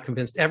fact, she's now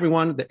convinced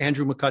everyone that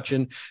Andrew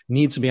McCutchen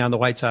needs to be on the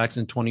White Sox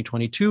in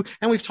 2022.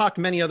 And we've talked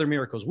many other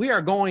miracles. We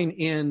are going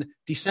in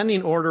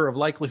descending order of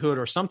likelihood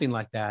or something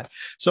like that.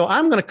 So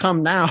I'm going to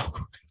come now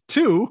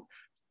to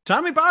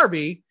Tommy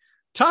Barbie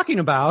talking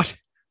about,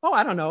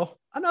 I don't know,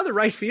 another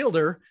right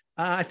fielder,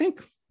 I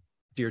think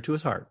dear to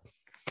his heart.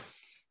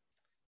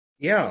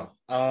 Yeah.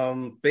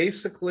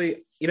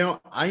 Basically,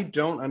 I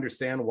don't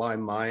understand why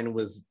mine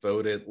was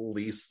voted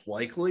least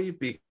likely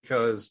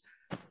because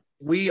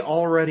we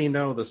already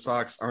know the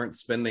Sox aren't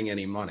spending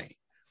any money.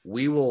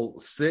 We will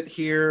sit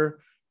here.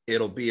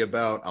 It'll be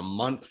about a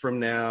month from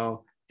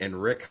now, and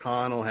Rick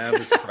Hahn will have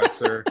his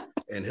presser,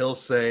 and he'll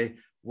say,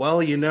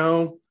 well,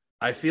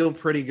 I feel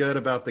pretty good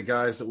about the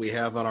guys that we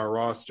have on our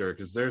roster,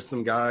 because there's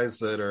some guys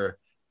that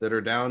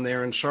are down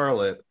there in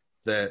Charlotte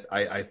that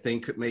I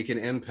think could make an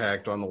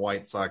impact on the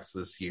White Sox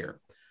this year.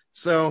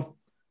 So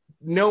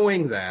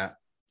knowing that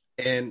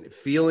and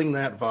feeling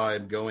that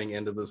vibe going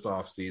into this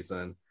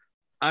offseason,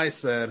 I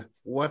said,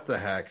 what the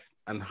heck?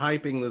 I'm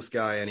hyping this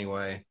guy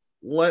anyway.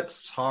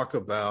 Let's talk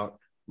about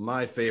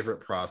my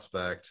favorite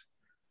prospect,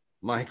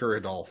 Micker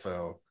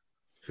Adolfo,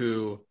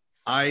 who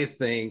I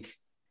think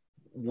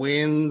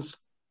wins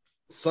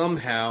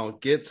somehow,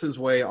 gets his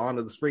way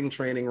onto the spring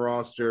training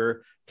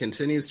roster,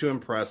 continues to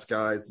impress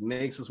guys,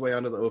 makes his way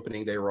onto the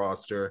opening day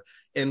roster,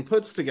 and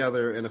puts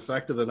together an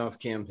effective enough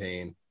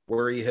campaign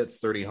where he hits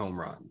 30 home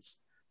runs.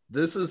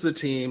 This is a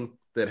team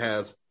that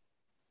has,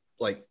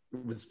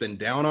 it's been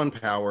down on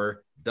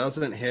power,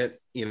 doesn't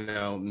hit,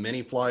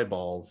 many fly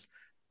balls.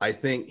 I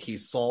think he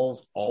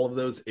solves all of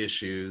those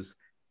issues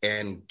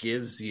and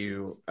gives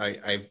you,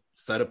 I've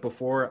said it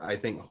before, I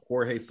think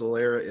Jorge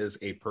Soler is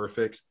a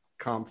perfect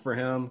comp for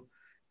him.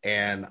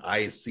 And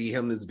I see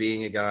him as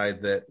being a guy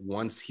that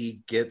once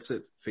he gets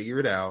it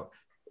figured out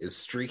is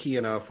streaky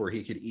enough where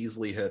he could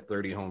easily hit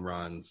 30 home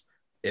runs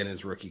in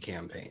his rookie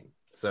campaign.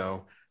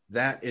 So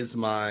that is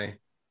my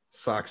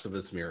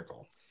Soxivus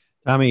miracle.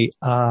 Tommy,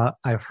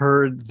 I've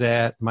heard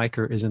that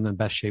Micker is in the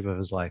best shape of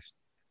his life.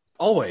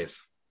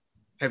 Always.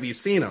 Have you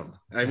seen him?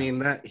 I mean,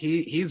 that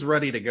he's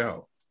ready to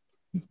go.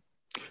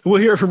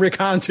 We'll hear from Rick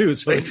Hahn too,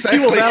 so exactly.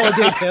 He will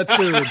validate that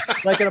soon.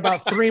 Like in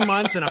about 3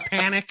 months, in a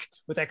panic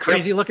with that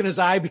crazy look in his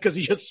eye because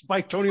he just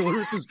spiked Tony La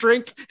Russa's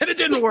drink and it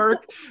didn't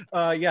work.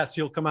 Yes,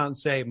 he'll come out and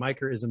say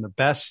Micker is in the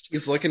best.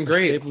 He's looking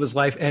great shape of his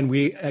life, and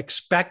we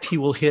expect he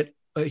will hit.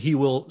 He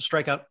will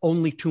strike out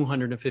only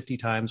 250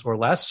 times or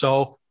less.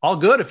 So all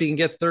good if he can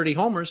get 30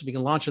 homers. If he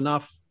can launch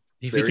enough.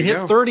 If he can hit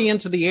 30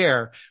 into the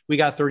air, we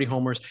got 30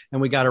 homers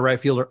and we got a right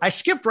fielder. I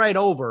skipped right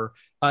over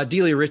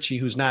Delia Ritchie,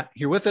 who's not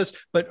here with us,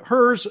 but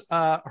her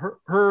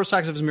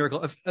Soxivus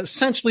miracle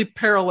essentially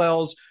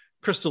parallels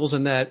Crystal's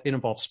in that it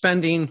involves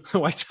spending. The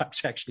White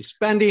Sox actually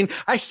spending.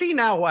 I see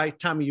now why,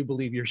 Tommy, you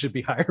believe yours should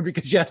be higher,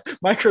 because yes,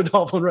 Micker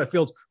Adolfo in right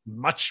field's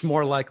much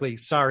more likely,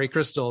 sorry,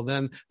 Crystal,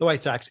 than the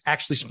White Sox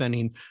actually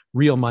spending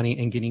real money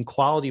and getting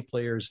quality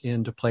players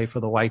in to play for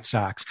the White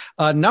Sox.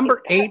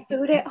 Number 8.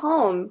 Food at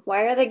home.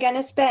 Why are they going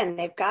to spend?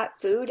 They've got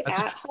food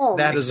at home.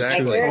 That is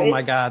true. Oh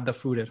my God, the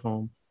food at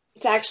home.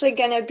 It's actually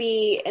going to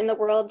be in the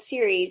World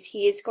Series.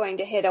 He is going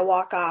to hit a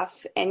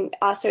walk-off and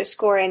also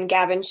score in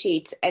Gavin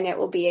Sheets, and it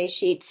will be a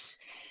Sheets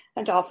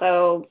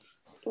Adolfo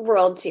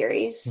World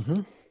Series.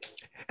 Mm-hmm.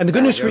 And the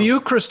good news for you,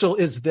 Crystal,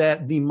 is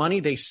that the money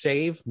they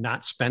save,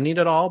 not spending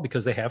it all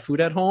because they have food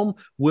at home,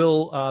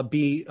 will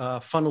be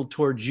funneled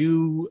towards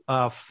you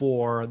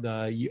for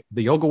the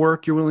yoga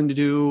work you're willing to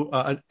do,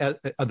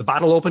 the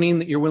bottle opening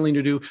that you're willing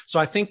to do.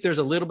 So I think there's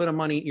a little bit of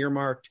money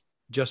earmarked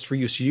just for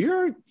you. So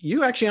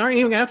you actually aren't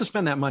even gonna have to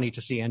spend that money to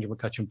see Andrew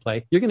McCutchen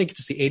play. You're going to get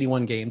to see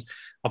 81 games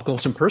up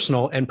close and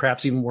personal, and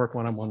perhaps even work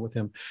one-on-one with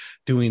him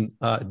doing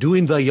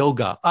the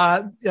yoga.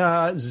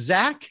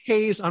 Zach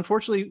Hayes,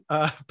 unfortunately,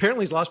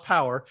 apparently he's lost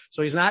power,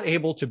 so he's not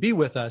able to be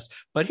with us,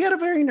 but he had a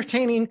very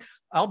entertaining,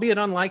 albeit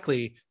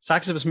unlikely,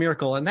 Soxivus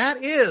miracle. And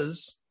that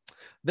is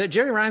that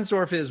Jerry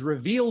Reinsdorf is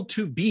revealed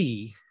to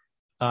be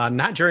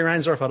not Jerry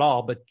Reinsdorf at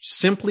all, but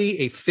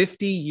simply a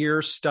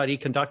 50-year study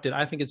conducted.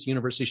 I think it's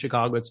University of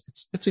Chicago.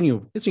 It's a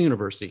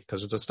university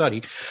because it's a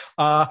study.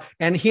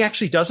 And he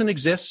actually doesn't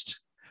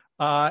exist.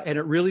 And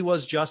it really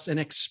was just an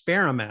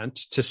experiment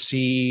to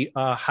see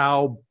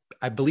how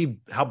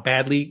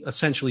badly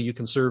essentially you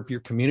can serve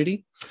your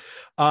community.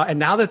 And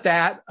now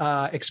that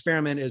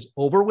experiment is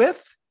over with,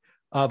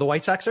 the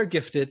White Sox are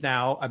gifted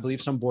now. I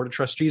believe some board of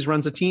trustees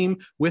runs a team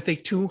with a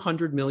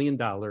 $200 million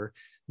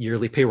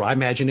yearly payroll. I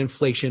imagine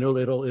inflation,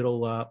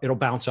 it'll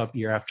bounce up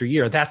year after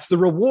year. That's the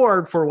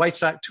reward for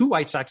two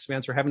White Sox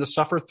fans for having to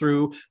suffer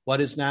through what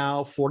is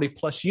now 40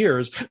 plus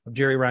years of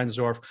Jerry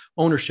Reinsdorf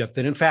ownership.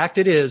 That in fact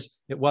it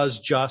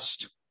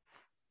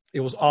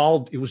was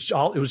all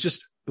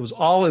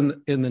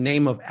in the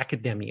name of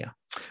academia.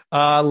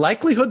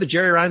 Likelihood that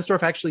Jerry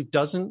Reinsdorf actually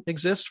doesn't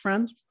exist,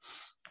 friends?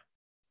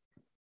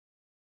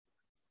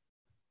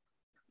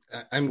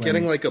 I'm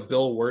getting like a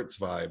Bill Wirtz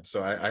vibe,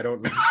 so I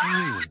don't know.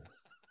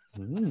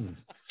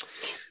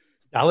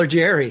 Dollar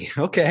Jerry.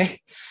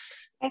 Okay.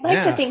 I'd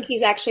like to think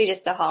he's actually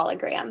just a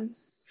hologram.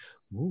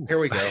 Ooh. Here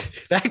we go.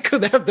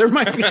 There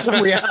might be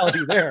some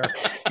reality there.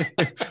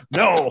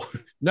 No,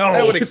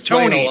 that would it's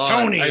Tony.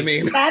 I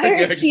mean,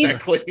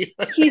 exactly.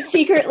 He's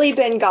secretly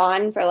been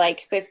gone for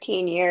like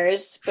 15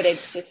 years, but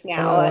it's just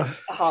now a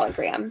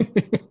hologram.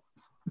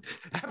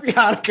 Happy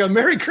Hanukkah.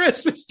 Merry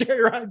Christmas,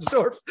 Jerry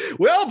Reinsdorf.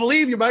 We all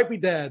believe you might be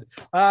dead.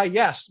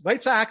 Yes,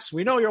 White Sox,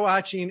 we know you're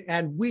watching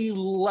and we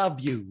love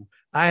you.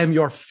 I am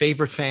your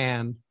favorite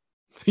fan.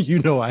 You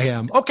know I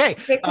am. Okay.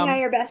 Rick and I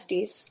are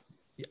besties.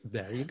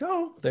 There you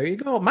go. There you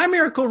go. My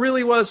miracle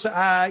really was,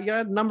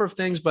 a number of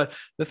things, but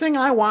the thing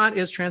I want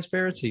is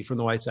transparency from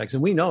the White Sox.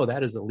 And we know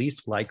that is the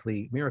least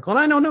likely miracle. And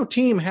I know no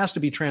team has to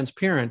be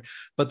transparent,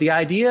 but the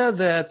idea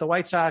that the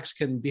White Sox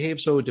can behave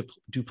so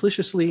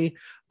duplicitously,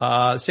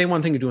 say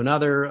one thing to do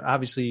another,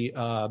 obviously,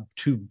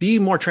 to be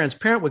more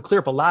transparent would clear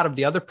up a lot of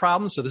the other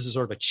problems. So this is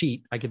sort of a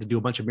cheat. I get to do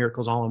a bunch of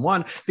miracles all in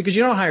one because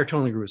you don't hire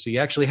Tony La Russa. You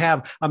actually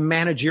have a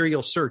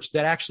managerial search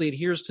that actually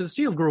adheres to the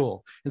Seal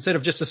rule instead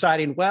of just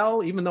deciding,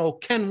 well, even though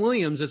Ken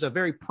Williams is a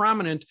very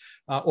prominent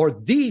or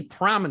the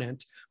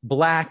prominent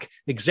black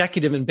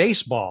executive in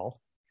baseball,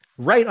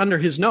 right under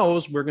his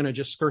nose, we're going to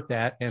just skirt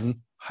that and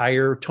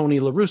hire Tony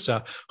La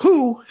Russa,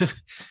 who,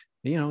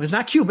 is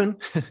not Cuban.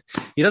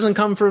 He doesn't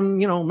come from,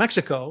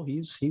 Mexico.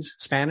 He's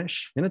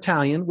Spanish and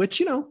Italian,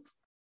 which,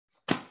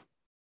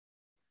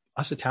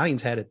 us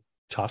Italians had it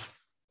tough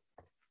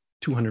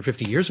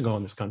 250 years ago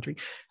in this country.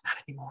 Not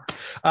anymore.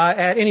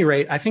 At any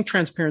rate, I think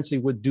transparency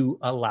would do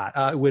a lot.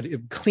 It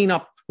would clean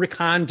up Rick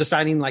Hahn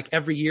deciding like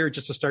every year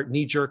just to start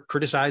knee-jerk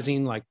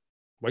criticizing like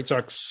White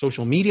Sox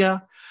social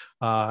media.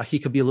 He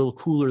could be a little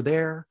cooler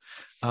there.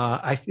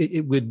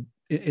 It would,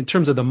 in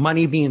terms of the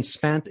money being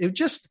spent,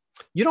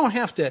 you don't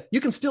have to,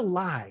 you can still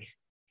lie.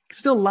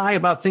 Still lie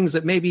about things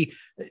that maybe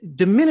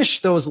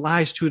diminish those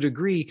lies to a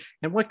degree.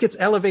 And what gets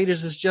elevated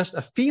is just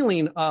a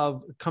feeling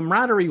of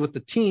camaraderie with the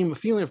team, a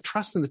feeling of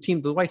trust in the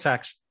team. The White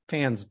Sox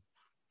fans,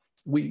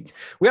 we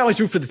always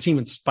root for the team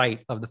in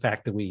spite of the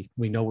fact that we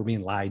know we're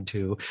being lied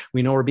to.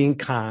 We know we're being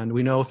conned.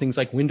 We know things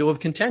like window of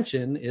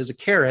contention is a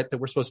carrot that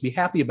we're supposed to be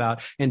happy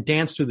about and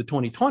dance through the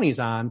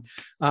 2020s on,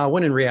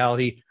 when in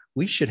reality,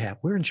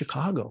 we're in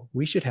Chicago.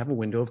 We should have a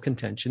window of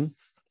contention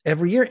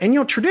every year.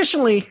 And,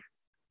 traditionally,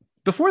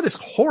 before this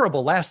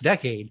horrible last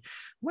decade,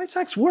 White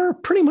Sox were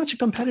pretty much a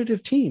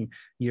competitive team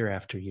year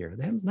after year.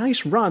 They had a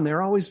nice run.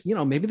 They're always,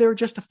 maybe they were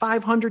just a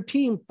 500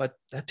 team, but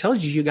that tells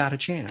you got a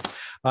chance.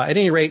 At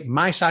any rate,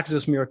 my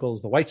Soxivus miracle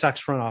is the White Sox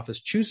front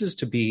office chooses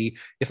to be,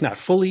 if not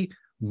fully,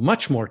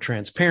 much more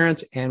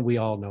transparent. And we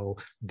all know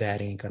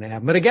that ain't going to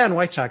happen. But again,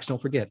 White Sox,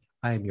 don't forget,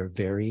 I am your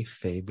very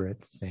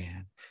favorite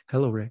fan.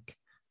 Hello, Rick.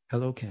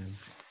 Hello, Ken.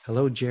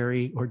 Hello,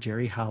 Jerry or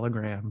Jerry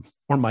Hologram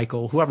or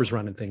Michael, whoever's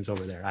running things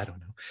over there. I don't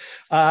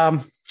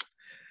know.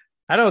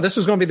 I know this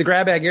was going to be the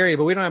grab bag area,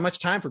 but we don't have much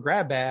time for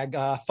grab bag.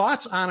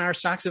 Thoughts on our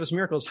Soxivus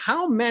miracles?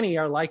 How many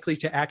are likely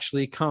to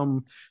actually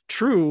come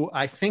true?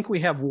 I think we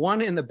have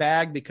one in the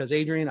bag because,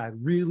 Adrian, I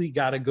really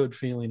got a good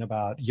feeling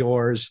about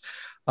yours.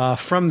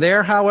 From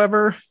there,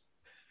 however,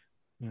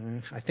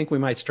 I think we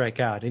might strike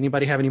out.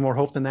 Anybody have any more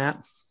hope than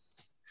that?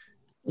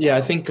 Yeah,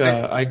 I think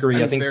I agree.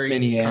 I'm I think very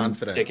Vinny and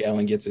confident. Dick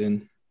Allen gets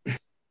in.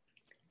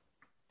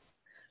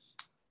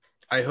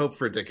 I hope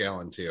for Dick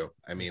Allen too.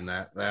 I mean,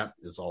 that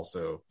is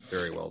also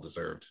very well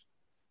deserved.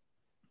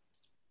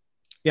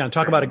 Yeah, and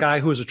talk about a guy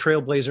who is a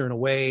trailblazer in a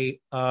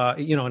way,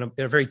 in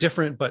a very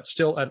different, but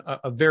still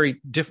a very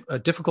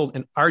difficult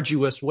and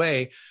arduous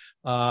way.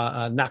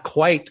 Not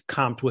quite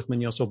comped with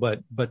Mignoso,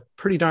 but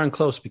pretty darn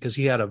close because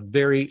he had a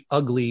very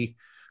ugly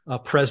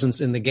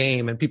presence in the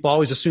game, and people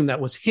always assumed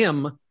that was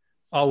him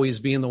always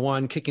being the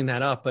one kicking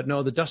that up. But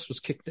no, the dust was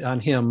kicked on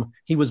him.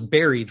 He was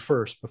buried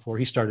first before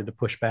he started to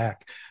push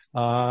back.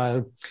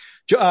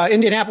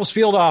 Indianapolis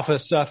field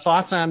office,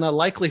 thoughts on the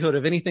likelihood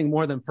of anything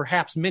more than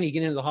perhaps Minnie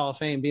getting into the Hall of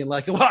Fame being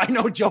like, well, I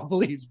know Joe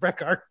believes Brett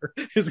Carter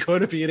is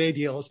going to be an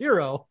ADL's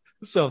hero.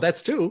 So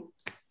that's two.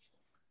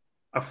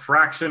 A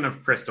fraction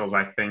of Crystals,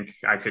 I think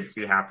I could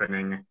see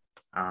happening.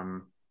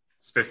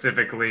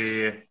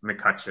 Specifically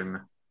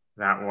McCutchen,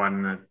 that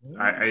one,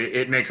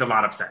 it makes a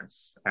lot of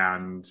sense.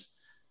 And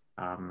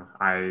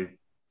I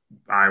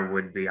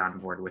would be on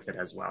board with it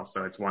as well.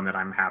 So it's one that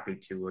I'm happy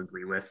to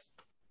agree with.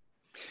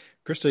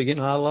 Crystal, you're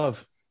getting a lot of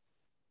love.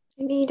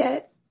 I need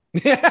it.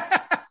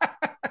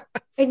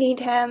 I need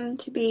him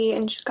to be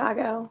in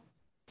Chicago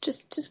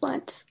just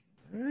once.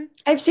 Right.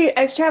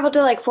 I've traveled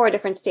to like 4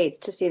 different states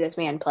to see this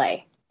man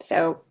play.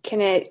 So can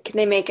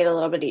they make it a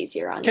little bit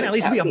easier on me? Can at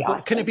least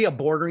can it be a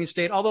bordering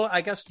state? Although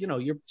I guess,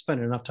 you're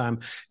spending enough time,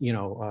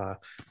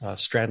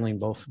 straddling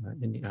both.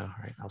 All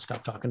right, I'll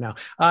stop talking now.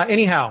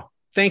 Anyhow,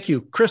 thank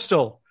you,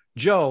 Crystal,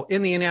 Joe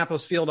in the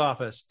Indianapolis field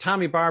office,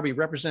 Tommy Barbie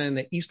representing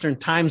the Eastern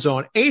time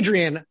zone,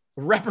 Adrian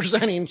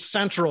representing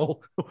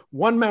Central,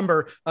 one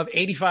member of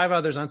 85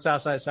 others on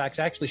Southside Sox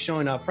actually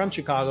showing up from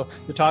Chicago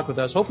to talk with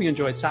us. Hope you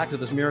enjoyed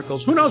Soxivus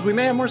Miracles. Who knows? We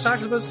may have more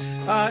Soxivus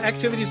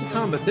activities to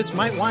come, but this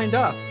might wind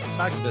up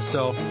Soxivus.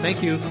 So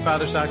thank you,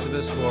 Father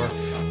Soxivus, for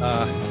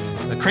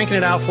cranking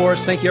it out for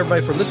us. Thank you,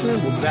 everybody, for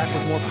listening. We'll be back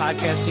with more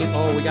podcasting.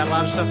 Oh, we got a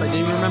lot of stuff I didn't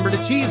even remember to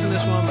tease in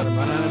this one, but I'm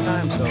running out of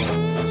time. So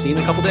I'll see you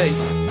in a couple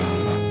days.